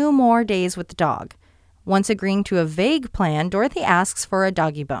few more days with the dog. Once agreeing to a vague plan, Dorothy asks for a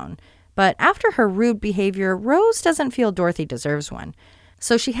doggy bone. But after her rude behavior, Rose doesn't feel Dorothy deserves one.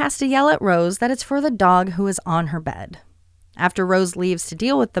 So she has to yell at Rose that it's for the dog who is on her bed. After Rose leaves to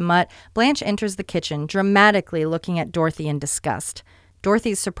deal with the mutt, Blanche enters the kitchen, dramatically looking at Dorothy in disgust.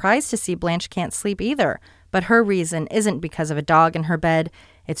 Dorothy's surprised to see Blanche can't sleep either, but her reason isn't because of a dog in her bed,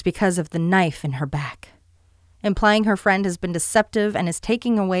 it's because of the knife in her back. Implying her friend has been deceptive and is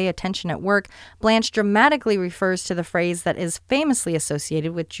taking away attention at work, Blanche dramatically refers to the phrase that is famously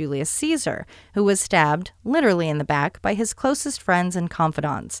associated with Julius Caesar, who was stabbed, literally in the back, by his closest friends and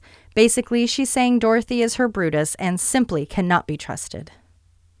confidants. Basically, she's saying Dorothy is her Brutus and simply cannot be trusted.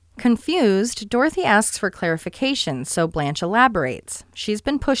 Confused, Dorothy asks for clarification, so Blanche elaborates. She's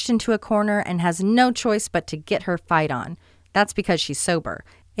been pushed into a corner and has no choice but to get her fight on. That's because she's sober.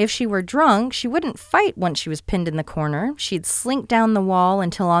 If she were drunk, she wouldn't fight once she was pinned in the corner. She'd slink down the wall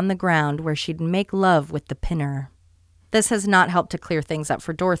until on the ground, where she'd make love with the pinner. This has not helped to clear things up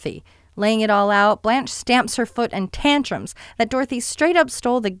for Dorothy. Laying it all out, Blanche stamps her foot and tantrums that Dorothy straight up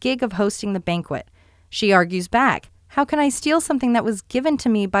stole the gig of hosting the banquet. She argues back. How can I steal something that was given to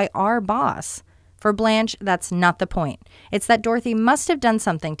me by our boss? For Blanche, that's not the point. It's that Dorothy must have done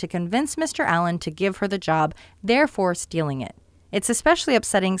something to convince Mr. Allen to give her the job, therefore stealing it. It's especially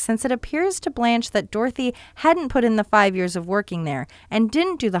upsetting since it appears to Blanche that Dorothy hadn't put in the 5 years of working there and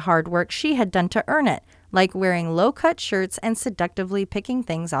didn't do the hard work she had done to earn it, like wearing low-cut shirts and seductively picking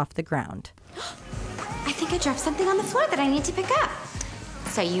things off the ground. I think I dropped something on the floor that I need to pick up.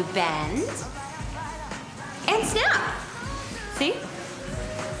 So you bend and snap. See?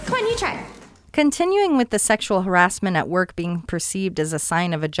 Come on, you try. Continuing with the sexual harassment at work being perceived as a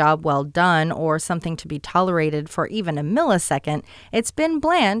sign of a job well done or something to be tolerated for even a millisecond, it's been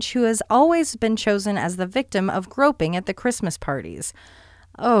Blanche who has always been chosen as the victim of groping at the Christmas parties.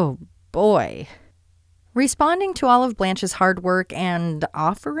 Oh boy. Responding to all of Blanche's hard work and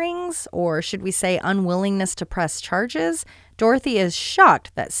offerings, or should we say unwillingness to press charges, Dorothy is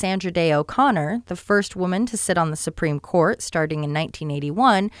shocked that Sandra Day O'Connor, the first woman to sit on the Supreme Court starting in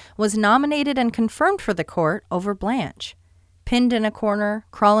 1981, was nominated and confirmed for the court over Blanche. Pinned in a corner,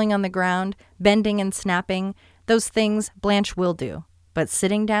 crawling on the ground, bending and snapping, those things Blanche will do. But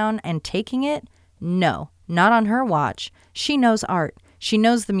sitting down and taking it? No, not on her watch. She knows art. She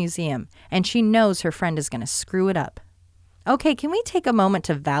knows the museum, and she knows her friend is going to screw it up. Okay, can we take a moment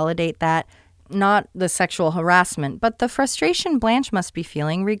to validate that? Not the sexual harassment, but the frustration Blanche must be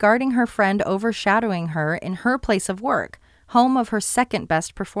feeling regarding her friend overshadowing her in her place of work, home of her second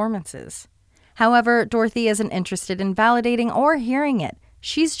best performances. However, Dorothy isn't interested in validating or hearing it.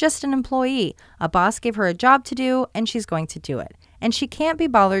 She's just an employee. A boss gave her a job to do, and she's going to do it. And she can't be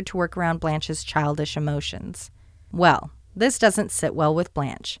bothered to work around Blanche's childish emotions. Well, this doesn't sit well with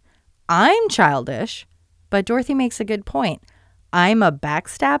Blanche. I'm childish, but Dorothy makes a good point. I'm a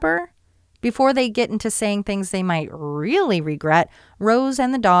backstabber? Before they get into saying things they might really regret, Rose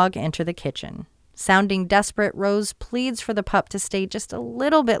and the dog enter the kitchen. Sounding desperate, Rose pleads for the pup to stay just a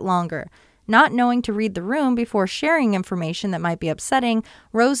little bit longer. Not knowing to read the room before sharing information that might be upsetting,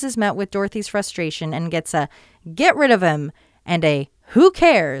 Rose is met with Dorothy's frustration and gets a "get rid of him" and a "who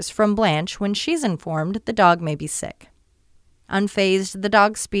cares" from Blanche when she's informed the dog may be sick. Unfazed, the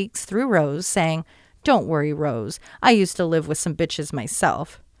dog speaks through Rose, saying, "Don't worry, Rose. I used to live with some bitches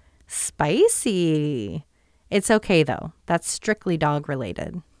myself." Spicy. It's okay, though. That's strictly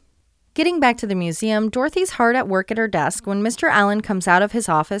dog-related. Getting back to the museum, Dorothy's hard at work at her desk when Mr. Allen comes out of his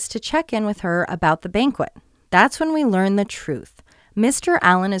office to check in with her about the banquet. That's when we learn the truth. Mr.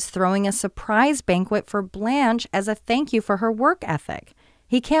 Allen is throwing a surprise banquet for Blanche as a thank you for her work ethic.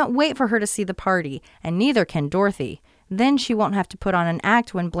 He can't wait for her to see the party, and neither can Dorothy. Then she won't have to put on an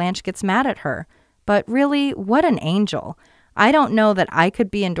act when Blanche gets mad at her. But really, what an angel. I don't know that I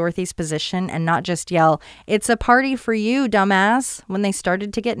could be in Dorothy's position and not just yell, "It's a party for you, dumbass," when they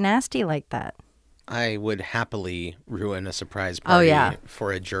started to get nasty like that. I would happily ruin a surprise party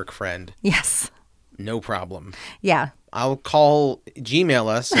for a jerk friend. Yes. No problem. Yeah. I'll Gmail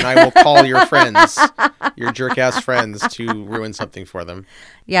us, and I will call your friends, your jerk-ass friends, to ruin something for them.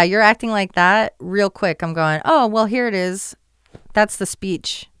 Yeah, you're acting like that real quick. I'm going, oh, well, here it is. That's the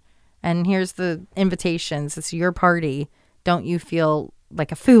speech. And here's the invitations. It's your party. Don't you feel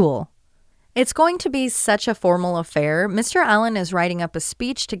like a fool? It's going to be such a formal affair. Mr. Allen is writing up a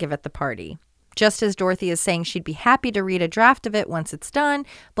speech to give at the party. Just as Dorothy is saying she'd be happy to read a draft of it once it's done,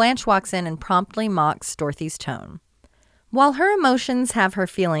 Blanche walks in and promptly mocks Dorothy's tone. While her emotions have her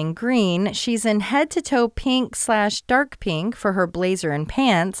feeling green, she's in head-to-toe pink/dark pink for her blazer and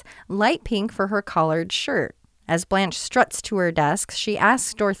pants, light pink for her collared shirt. As Blanche struts to her desk, she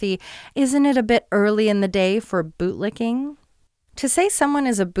asks Dorothy, "Isn't it a bit early in the day for bootlicking?" To say someone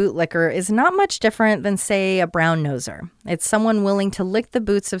is a bootlicker is not much different than, say, a brown-noser. It's someone willing to lick the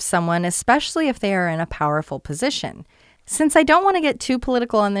boots of someone, especially if they are in a powerful position. Since I don't want to get too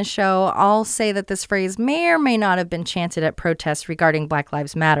political on this show, I'll say that this phrase may or may not have been chanted at protests regarding Black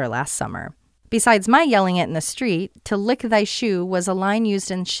Lives Matter last summer. Besides my yelling it in the street, "to lick thy shoe" was a line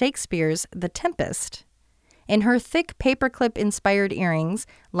used in Shakespeare's The Tempest. In her thick paperclip-inspired earrings,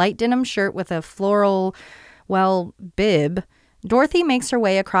 light denim shirt with a floral, bib, Dorothy makes her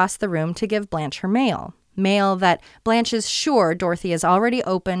way across the room to give Blanche her mail. Mail that Blanche is sure Dorothy has already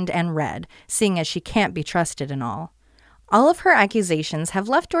opened and read, seeing as she can't be trusted and all. All of her accusations have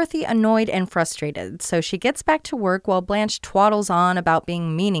left Dorothy annoyed and frustrated, so she gets back to work while Blanche twaddles on about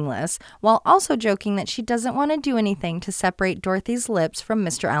being meaningless, while also joking that she doesn't want to do anything to separate Dorothy's lips from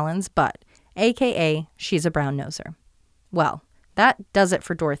Mr. Allen's butt, aka she's a brown-noser. Well, that does it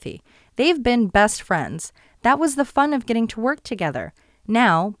for Dorothy. They've been best friends. That was the fun of getting to work together.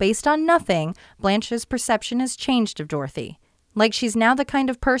 Now, based on nothing, Blanche's perception has changed of Dorothy. Like she's now the kind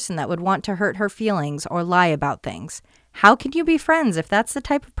of person that would want to hurt her feelings or lie about things. How can you be friends if that's the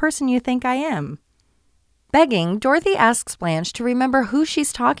type of person you think I am? Begging, Dorothy asks Blanche to remember who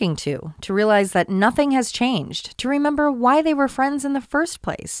she's talking to realize that nothing has changed, to remember why they were friends in the first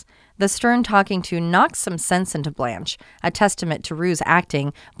place. The stern talking to knocks some sense into Blanche. A testament to Rue's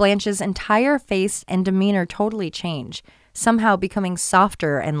acting, Blanche's entire face and demeanor totally change, somehow becoming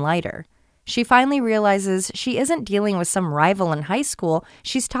softer and lighter. She finally realizes she isn't dealing with some rival in high school,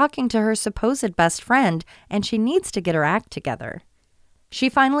 she's talking to her supposed best friend, and she needs to get her act together. She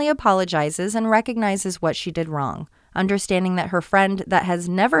finally apologizes and recognizes what she did wrong, understanding that her friend that has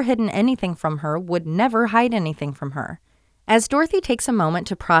never hidden anything from her would never hide anything from her. As Dorothy takes a moment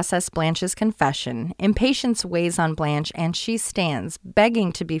to process Blanche's confession, impatience weighs on Blanche and she stands,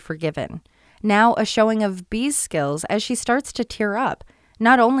 begging to be forgiven. Now a showing of Bee's skills as she starts to tear up,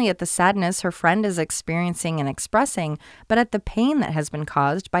 not only at the sadness her friend is experiencing and expressing, but at the pain that has been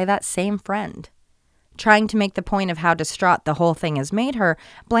caused by that same friend. Trying to make the point of how distraught the whole thing has made her,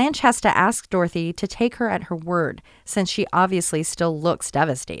 Blanche has to ask Dorothy to take her at her word, since she obviously still looks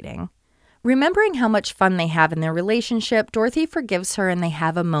devastating. Remembering how much fun they have in their relationship, Dorothy forgives her and they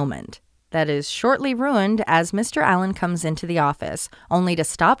have a moment. That is shortly ruined as Mr. Allen comes into the office, only to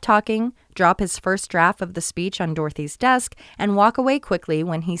stop talking, drop his first draft of the speech on Dorothy's desk, and walk away quickly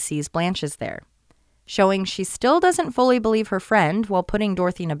when he sees Blanche is there. Showing she still doesn't fully believe her friend while putting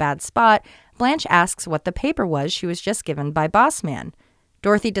Dorothy in a bad spot, Blanche asks what the paper was she was just given by Boss Man.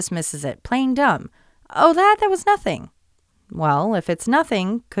 Dorothy dismisses it, playing dumb. Oh, that was nothing. Well, if it's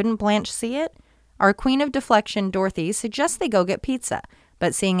nothing, couldn't Blanche see it? Our queen of deflection, Dorothy, suggests they go get pizza,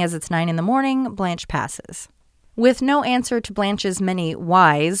 but seeing as it's 9 a.m, Blanche passes. With no answer to Blanche's many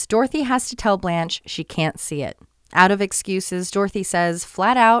whys, Dorothy has to tell Blanche she can't see it. Out of excuses, Dorothy says,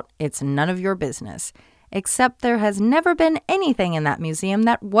 flat out, it's none of your business. Except there has never been anything in that museum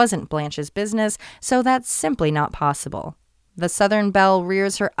that wasn't Blanche's business, so that's simply not possible. The Southern Belle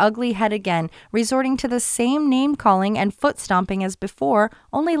rears her ugly head again, resorting to the same name-calling and foot-stomping as before,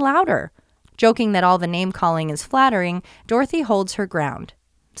 only louder. Joking that all the name-calling is flattering, Dorothy holds her ground.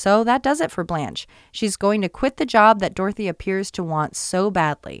 So that does it for Blanche. She's going to quit the job that Dorothy appears to want so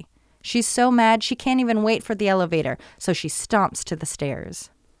badly. She's so mad she can't even wait for the elevator, so she stomps to the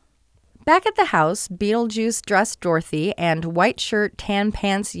stairs. Back at the house, Beetlejuice-dressed Dorothy and white shirt, tan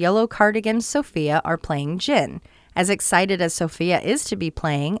pants, yellow cardigan Sophia are playing gin. As excited as Sophia is to be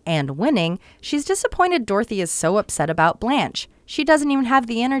playing and winning, she's disappointed Dorothy is so upset about Blanche. She doesn't even have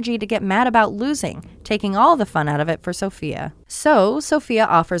the energy to get mad about losing, taking all the fun out of it for Sophia. So Sophia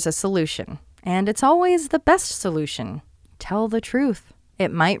offers a solution, and it's always the best solution. Tell the truth.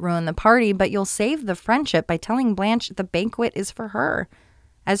 It might ruin the party, but you'll save the friendship by telling Blanche the banquet is for her.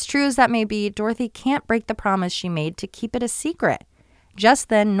 As true as that may be, Dorothy can't break the promise she made to keep it a secret. Just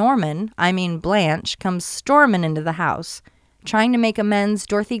then, Blanche, comes storming into the house. Trying to make amends,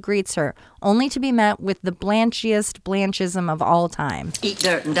 Dorothy greets her, only to be met with the blanchiest Blanchism of all time. Eat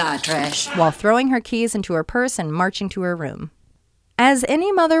dirt and die, trash. While throwing her keys into her purse and marching to her room. As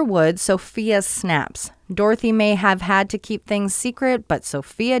any mother would, Sophia snaps. Dorothy may have had to keep things secret, but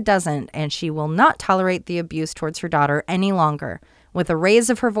Sophia doesn't, and she will not tolerate the abuse towards her daughter any longer. With a raise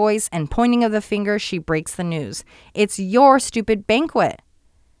of her voice and pointing of the finger, she breaks the news. It's your stupid banquet.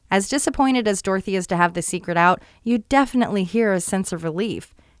 As disappointed as Dorothy is to have the secret out, you definitely hear a sense of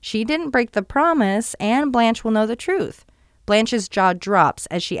relief. She didn't break the promise, and Blanche will know the truth. Blanche's jaw drops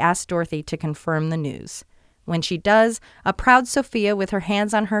as she asks Dorothy to confirm the news. When she does, a proud Sophia with her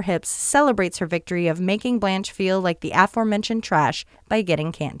hands on her hips celebrates her victory of making Blanche feel like the aforementioned trash by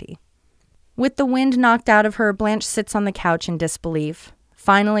getting candy. With the wind knocked out of her, Blanche sits on the couch in disbelief.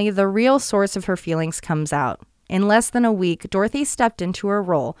 Finally, the real source of her feelings comes out. In less than a week, Dorothy stepped into her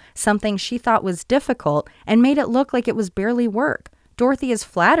role, something she thought was difficult, and made it look like it was barely work. Dorothy is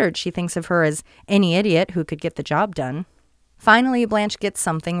flattered she thinks of her as any idiot who could get the job done. Finally, Blanche gets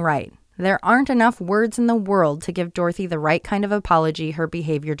something right. There aren't enough words in the world to give Dorothy the right kind of apology her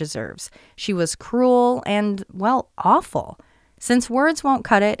behavior deserves. She was cruel and, well, awful. Since words won't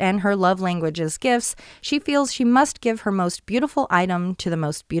cut it and her love language is gifts, she feels she must give her most beautiful item to the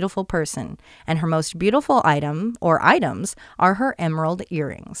most beautiful person. And her most beautiful item, or items, are her emerald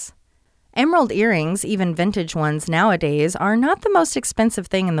earrings. Emerald earrings, even vintage ones nowadays, are not the most expensive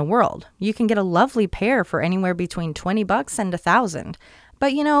thing in the world. You can get a lovely pair for anywhere between $20 and $1,000.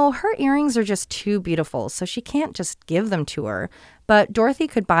 But you know, her earrings are just too beautiful, so she can't just give them to her. But Dorothy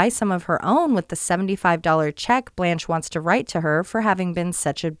could buy some of her own with the $75 check Blanche wants to write to her for having been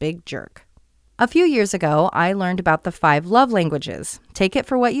such a big jerk. A few years ago, I learned about the 5 love languages. Take it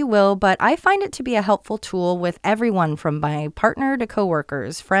for what you will, but I find it to be a helpful tool with everyone from my partner to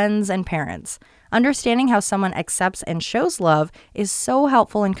coworkers, friends, and parents. Understanding how someone accepts and shows love is so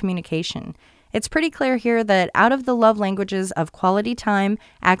helpful in communication. It's pretty clear here that out of the love languages of quality time,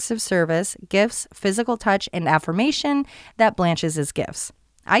 acts of service, gifts, physical touch, and affirmation, that Blanche's is gifts.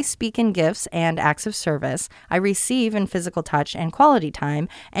 I speak in gifts and acts of service, I receive in physical touch and quality time,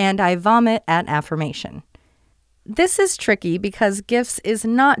 and I vomit at affirmation. This is tricky because gifts is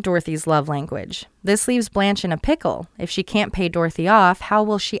not Dorothy's love language. This leaves Blanche in a pickle. If she can't pay Dorothy off, how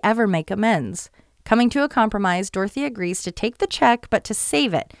will she ever make amends? Coming to a compromise, Dorothy agrees to take the check, but to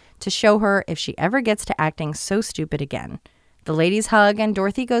save it, to show her if she ever gets to acting so stupid again. The ladies hug and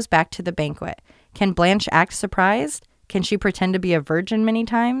Dorothy goes back to the banquet. Can Blanche act surprised? Can she pretend to be a virgin many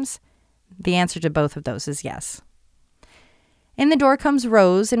times? The answer to both of those is yes. In the door comes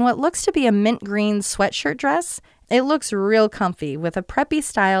Rose in what looks to be a mint green sweatshirt dress. It looks real comfy with a preppy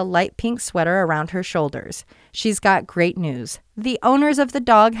style light pink sweater around her shoulders. She's got great news. The owners of the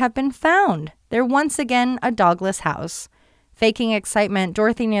dog have been found. They're once again a dogless house. Faking excitement,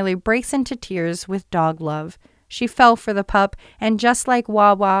 Dorothy nearly breaks into tears with dog love. She fell for the pup, and just like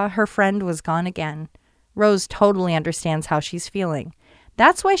Wawa, her friend was gone again. Rose totally understands how she's feeling.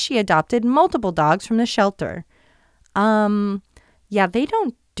 That's why she adopted multiple dogs from the shelter. Yeah, they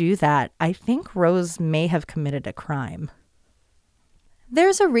don't do that. I think Rose may have committed a crime.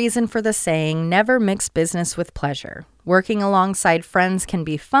 There's a reason for the saying, never mix business with pleasure. Working alongside friends can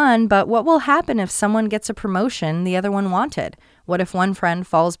be fun, but what will happen if someone gets a promotion the other one wanted? What if one friend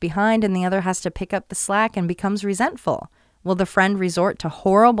falls behind and the other has to pick up the slack and becomes resentful? Will the friend resort to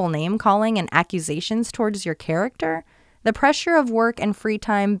horrible name-calling and accusations towards your character? The pressure of work and free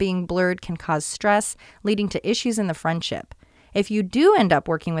time being blurred can cause stress, leading to issues in the friendship. If you do end up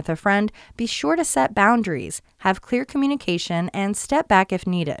working with a friend, be sure to set boundaries, have clear communication, and step back if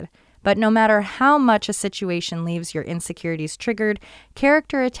needed. But no matter how much a situation leaves your insecurities triggered,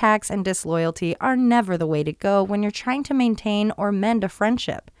 character attacks and disloyalty are never the way to go when you're trying to maintain or mend a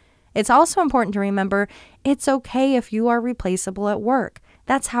friendship. It's also important to remember it's okay if you are replaceable at work.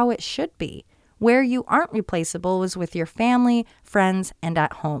 That's how it should be. Where you aren't replaceable is with your family, friends, and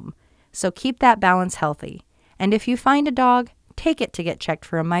at home. So keep that balance healthy. And if you find a dog, take it to get checked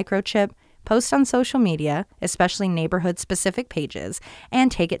for a microchip, post on social media, especially neighborhood-specific pages,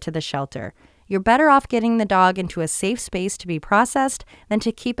 and take it to the shelter. You're better off getting the dog into a safe space to be processed than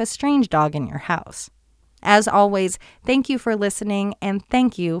to keep a strange dog in your house. As always, thank you for listening, and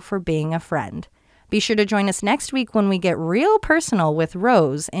thank you for being a friend. Be sure to join us next week when we get real personal with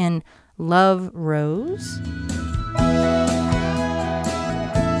Rose in Love, Rose?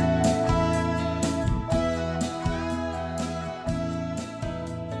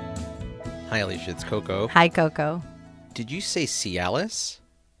 Hi, Alicia. It's Coco. Hi, Coco. Did you say Cialis?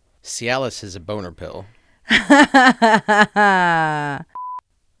 Cialis is a boner pill.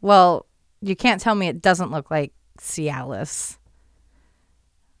 Well, you can't tell me it doesn't look like Cialis,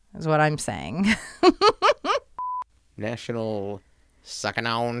 is what I'm saying. National Sucking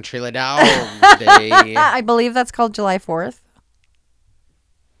On Chili Dog Day. I believe that's called July 4th.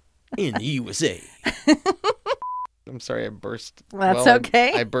 In the USA. I'm sorry, I burst. That's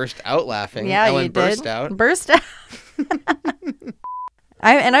okay. I burst out laughing. Yeah, Ellen you did. burst out. Burst out.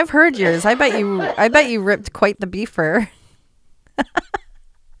 I've heard yours. I bet you ripped quite the beefer.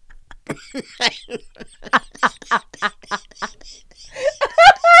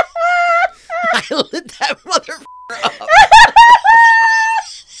 I lit that motherfucker up.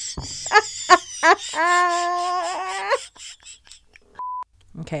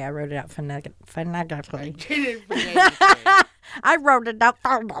 Okay, I wrote it out phonetically. I didn't forget I wrote it out.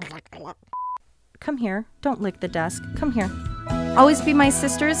 Come here. Don't lick the desk. Come here. Always Be My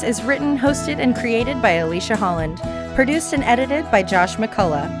Sisters is written, hosted, and created by Alicia Holland. Produced and edited by Josh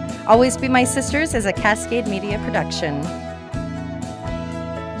McCullough. Always Be My Sisters is a Cascade Media production.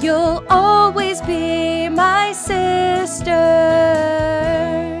 You'll always be my sister.